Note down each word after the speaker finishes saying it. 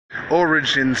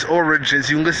Origins,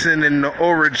 you listen in the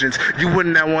origins. You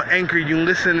wouldn't now on Anchor, you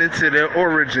listening to their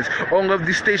origins. All of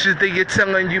these stations, they get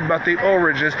telling you about their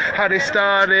origins. How they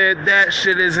started, that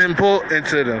shit is important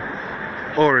to them.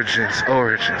 Origins.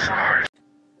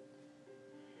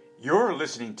 You're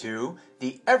listening to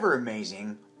the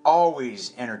ever-amazing,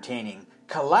 always entertaining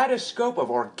kaleidoscope of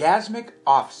orgasmic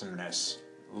awesomeness,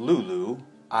 Lulu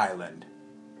Island.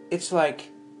 It's like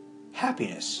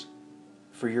happiness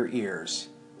for your ears.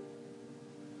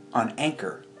 On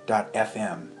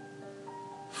Anchor.fm.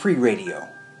 Free radio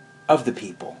of the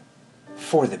people,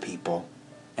 for the people,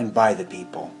 and by the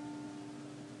people.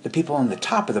 The people on the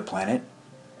top of the planet,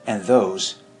 and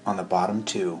those on the bottom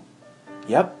too.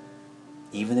 Yep,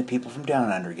 even the people from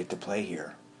down under get to play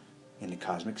here, in the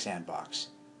cosmic sandbox,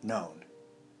 known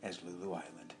as Lulu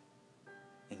Island.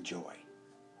 Enjoy.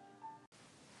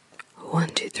 1,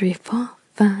 2, 3, 4,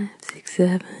 5, 6,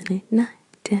 7, 8, 9,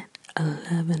 10,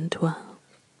 11, 12.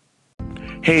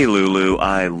 Hey Lulu,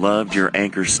 I loved your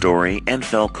Anchor story and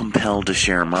felt compelled to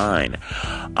share mine.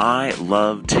 I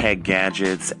love tech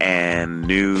gadgets and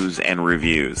news and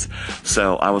reviews.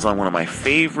 So I was on one of my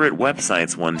favorite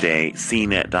websites one day,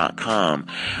 cnet.com,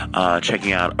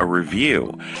 checking out a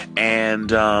review.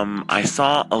 And I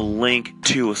saw a link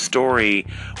to a story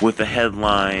with the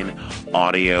headline,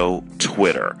 Audio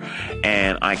Twitter.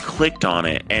 And I clicked on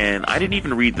it, and I didn't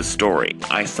even read the story.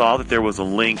 I saw that there was a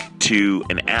link to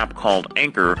an app called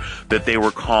Anchor that they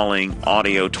were calling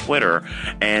Audio Twitter,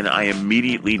 and I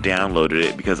immediately downloaded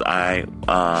it because I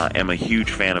am a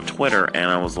huge fan of Twitter,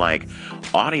 and I was like,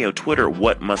 Audio Twitter,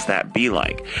 what must that be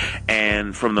like?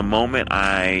 And from the moment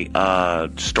I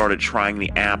started trying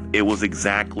the app, it was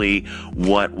exactly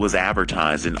what was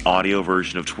advertised, an audio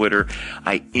version of Twitter.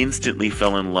 I instantly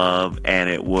fell in love, and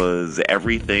it was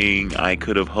everything I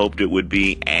could have hoped it would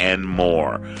be and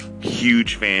more.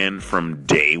 Huge fan from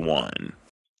day one.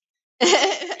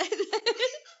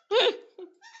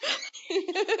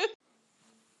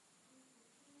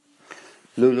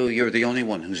 Lulu, you're the only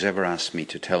one who's ever asked me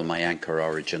to tell my Anchor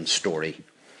origin story.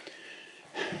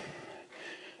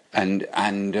 And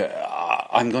I'm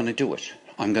going to do it.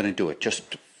 I'm going to do it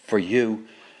just for you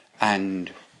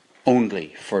and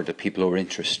only for the people who are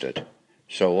interested.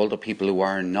 So all the people who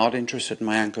are not interested in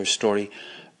my Anchor story,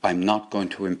 I'm not going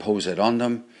to impose it on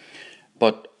them.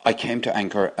 But I came to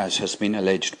Anchor, as has been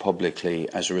alleged publicly,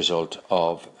 as a result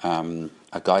of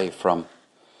a guy from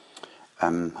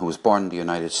who was born in the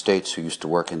United States, who used to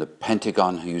work in the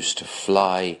Pentagon, who used to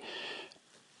fly.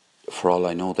 For all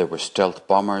I know, they were stealth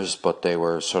bombers, but they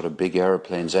were sort of big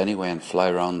aeroplanes anyway, and fly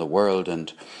around the world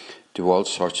and do all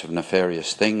sorts of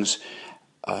nefarious things,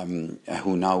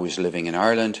 who now is living in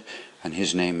Ireland, and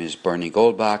his name is Bernie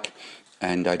Goldbach,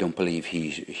 and I don't believe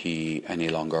he any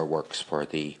longer works for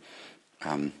the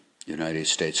United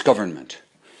States government.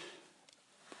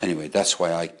 Anyway, that's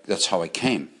how I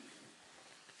came.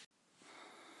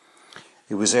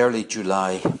 It was early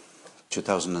July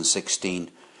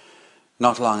 2016,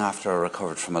 not long after I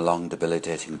recovered from a long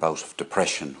debilitating bout of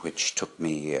depression, which took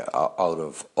me out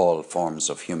of all forms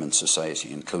of human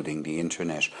society, including the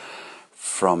internet,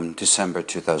 from December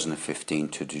 2015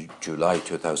 to July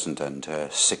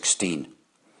 2016.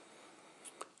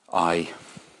 I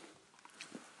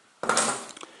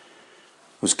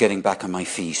was getting back on my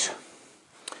feet.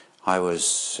 I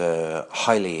was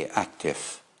highly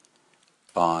active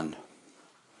on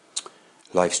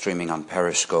live streaming on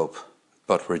Periscope,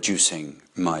 but reducing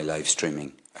my live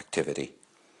streaming activity.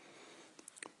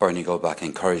 Bernie Goldbach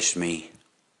encouraged me,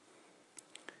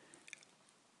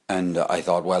 and I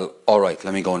thought, well, all right,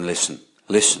 let me go and listen.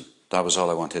 That was all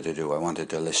I wanted to do. I wanted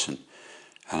to listen.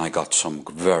 And I got some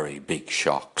very big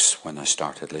shocks when I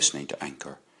started listening to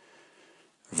Anchor.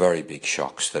 Very big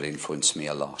shocks that influenced me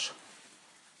a lot.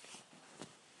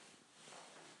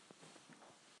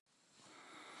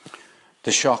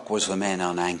 The shock was the men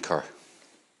on Anchor.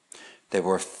 They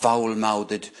were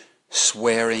foul-mouthed,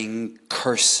 swearing,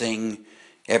 cursing.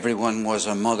 Everyone was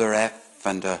a mother F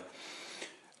and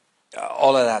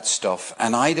all of that stuff.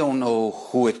 And I don't know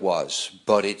who it was,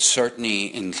 but it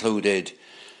certainly included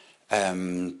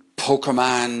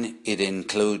Pokerman, it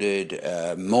included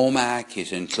Momac,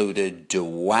 it included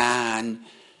Dewan,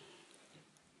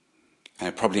 and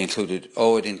it probably included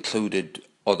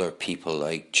other people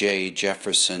like Jay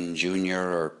Jefferson Jr.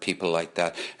 or people like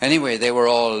that. Anyway, they were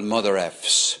all mother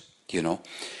Fs, you know.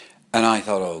 And I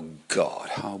thought, oh God,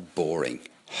 how boring.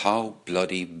 How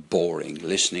bloody boring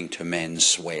listening to men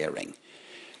swearing.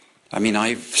 I mean,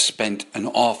 I've spent an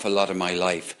awful lot of my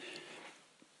life,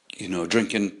 you know,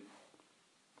 drinking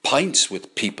pints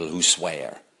with people who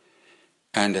swear.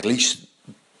 And at least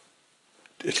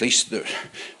at least the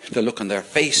look on their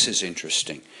face is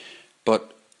interesting.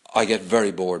 But I get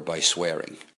very bored by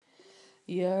swearing.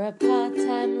 You're a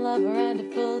part-time lover and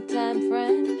a full-time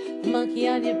friend. The monkey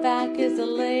on your back is the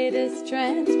latest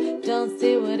trend. Don't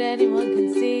see what anyone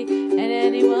can see in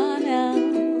anyone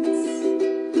else.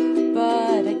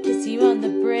 But I kiss you on the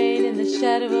brain in the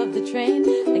shadow of the train.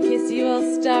 I kiss you all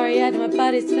starry-eyed, my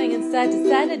body swinging side to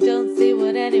side. I don't see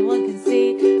what anyone can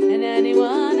see in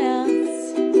anyone else.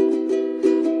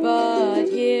 But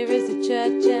here is a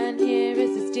church and here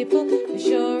is a steeple. You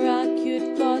sure are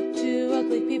cute for two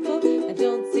ugly people. I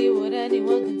don't see what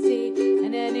anyone can see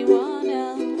in anyone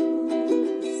else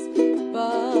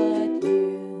but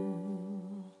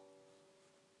you.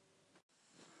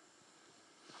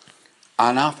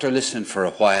 And after listening for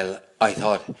a while, I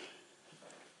thought,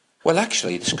 well,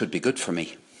 actually, this could be good for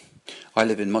me. I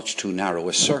live in much too narrow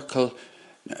a circle.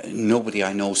 Nobody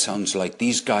I know sounds like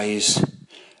these guys.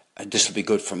 This will be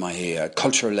good for my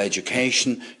cultural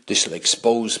education. This will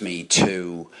expose me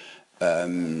to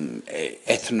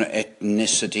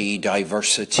ethnicity,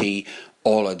 diversity,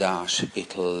 all of that.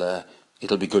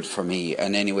 It'll be good for me.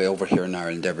 And anyway, over here in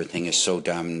Ireland, everything is so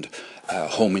damned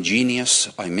homogeneous.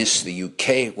 I miss the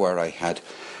UK, where I had,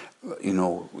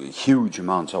 huge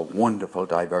amounts of wonderful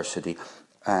diversity.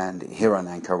 And here on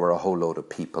Anchor, we're a whole load of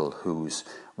people whose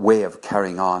way of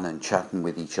carrying on and chatting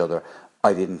with each other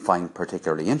I didn't find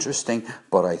particularly interesting,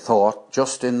 but I thought,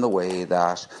 just in the way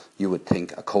that you would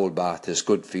think a cold bath is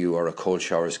good for you or a cold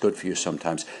shower is good for you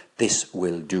sometimes, this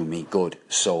will do me good.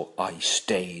 So I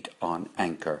stayed on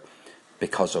Anchor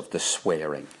because of the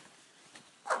swearing.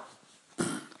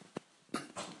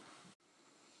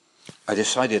 I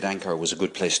decided Anchor was a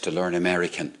good place to learn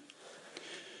American.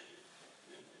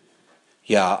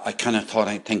 Yeah, I kind of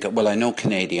thought, well, I know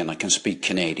Canadian, I can speak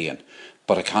Canadian,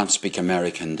 but I can't speak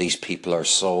American. These people are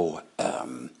so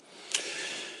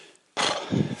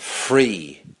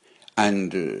free,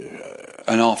 and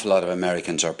an awful lot of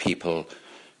Americans are people,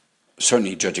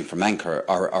 certainly judging from Anchor,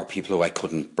 are people who I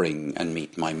couldn't bring and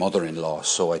meet my mother-in-law.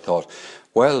 So I thought,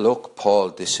 well, look,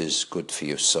 Paul, this is good for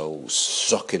you, so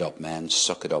suck it up, man,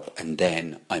 suck it up. And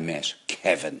then I met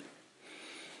Kevin.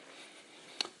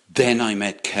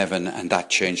 And that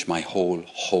changed my whole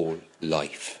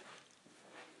life.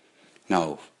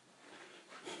 Now,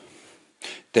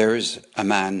 there's a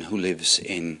man who lives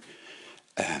in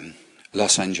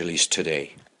Los Angeles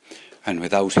today, and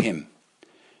without him,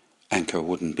 Anchor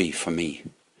wouldn't be for me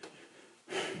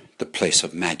the place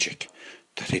of magic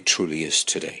that it truly is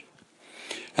today.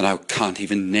 And I can't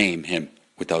even name him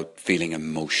without feeling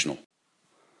emotional.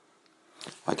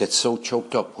 I get so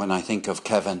choked up when I think of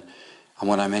Kevin and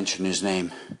when I mention his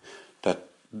name that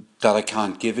I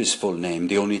can't give his full name.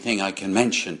 The only thing I can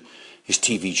mention is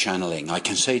TV channeling. I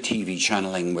can say TV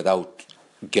channeling without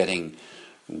getting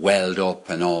welled up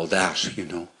and all that,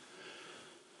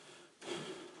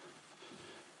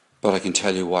 But I can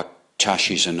tell you what,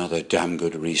 Tashi's another damn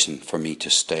good reason for me to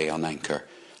stay on Anchor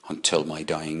until my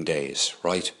dying days,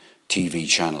 right? TV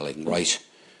channeling, right?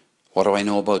 What do I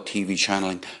know about TV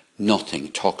channeling? Nothing.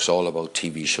 It talks all about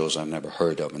TV shows I've never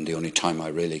heard of, and the only time I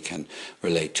really can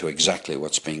relate to exactly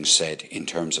what's being said in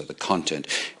terms of the content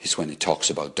is when it talks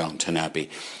about Downton Abbey.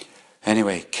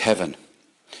 Anyway, Kevin,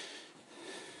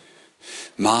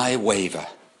 my waiver.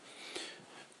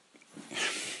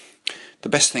 The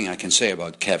best thing I can say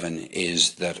about Kevin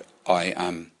is that I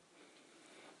am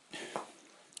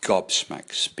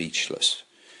gobsmacked, speechless.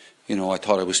 I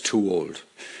thought I was too old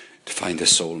to find a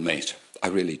soulmate. I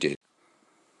really did.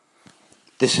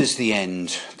 This is the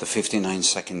end, the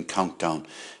 59-second countdown.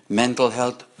 Mental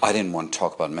health, I didn't want to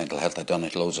talk about mental health. I've done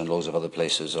it loads and loads of other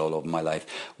places all over my life.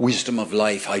 Wisdom of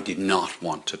life, I did not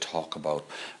want to talk about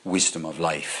wisdom of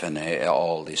life. And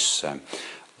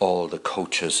all the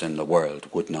coaches in the world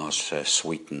would not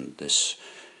sweeten this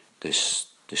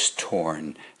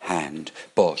torn hand.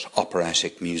 But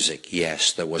operatic music,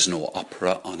 yes, there was no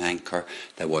opera on Anchor.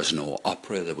 There was no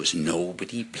opera. There was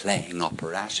nobody playing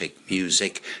operatic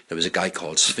music. There was a guy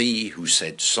called Svi who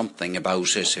said something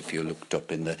about it, if you looked up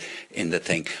in the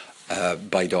thing,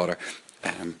 by daughter.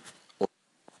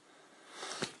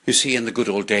 You see, in the good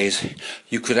old days,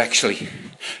 you could actually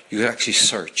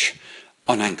search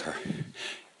on Anchor.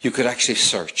 You could actually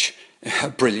search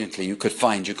brilliantly. You could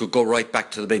go right back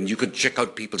to the bin. You could check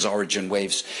out people's origin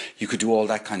waves. You could do all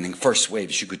that kind of thing. First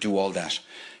waves, you could do all that.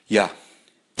 Yeah.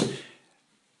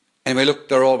 Anyway, look,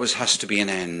 there always has to be an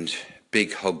end.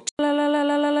 Big hug.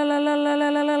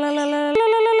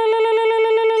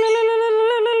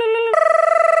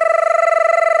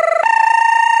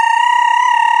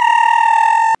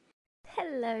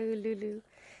 Hello, Lulu.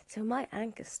 So my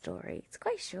Anchor story, it's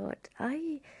quite short.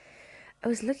 I I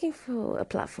was looking for a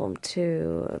platform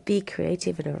to be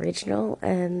creative and original,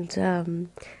 and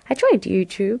I tried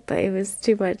YouTube, but it was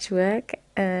too much work,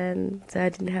 and I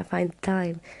didn't find the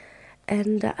time.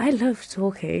 And I love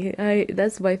talking.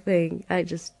 That's my thing. I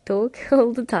just talk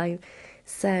all the time.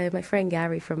 So my friend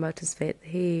Gary from Motorspit,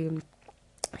 he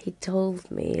told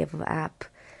me of an app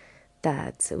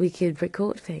that we could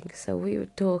record things. So we were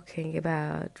talking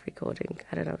about recording,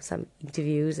 I don't know, some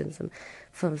interviews and some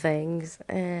fun things.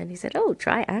 And he said, "Oh,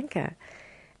 try Anchor."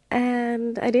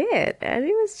 And I did. And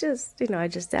it was just, I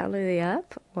just downloaded the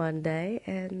app one day,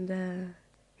 and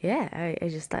yeah, I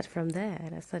just started from there,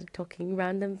 and I started talking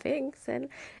random things, and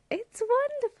it's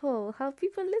wonderful how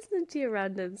people listen to your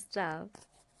random stuff.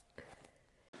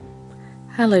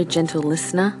 Hello, gentle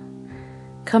listener.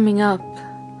 Coming up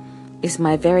is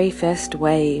my very first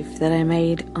wave that I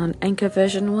made on Anchor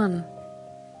version 1.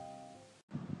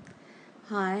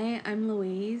 Hi, I'm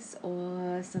Louise,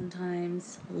 or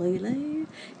sometimes Lulu,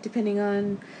 depending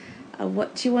on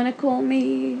what you want to call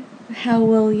me, how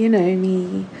well you know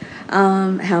me,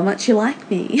 how much you like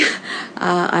me.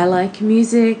 I like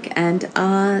music and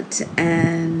art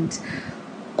and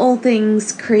all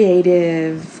things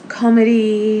creative,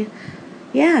 comedy.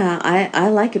 Yeah, I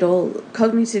like it all.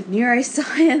 Cognitive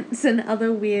neuroscience and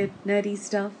other weird nerdy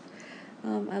stuff.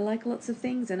 I like lots of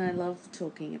things, and I love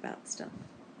talking about stuff.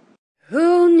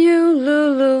 Who knew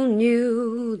Lulu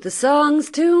knew the songs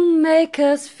to make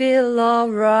us feel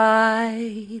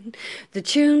alright, the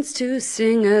tunes to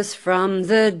sing us from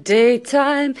the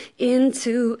daytime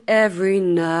into every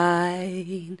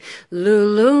night.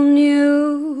 Lulu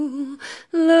knew,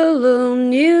 Lulu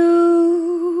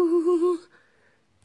knew.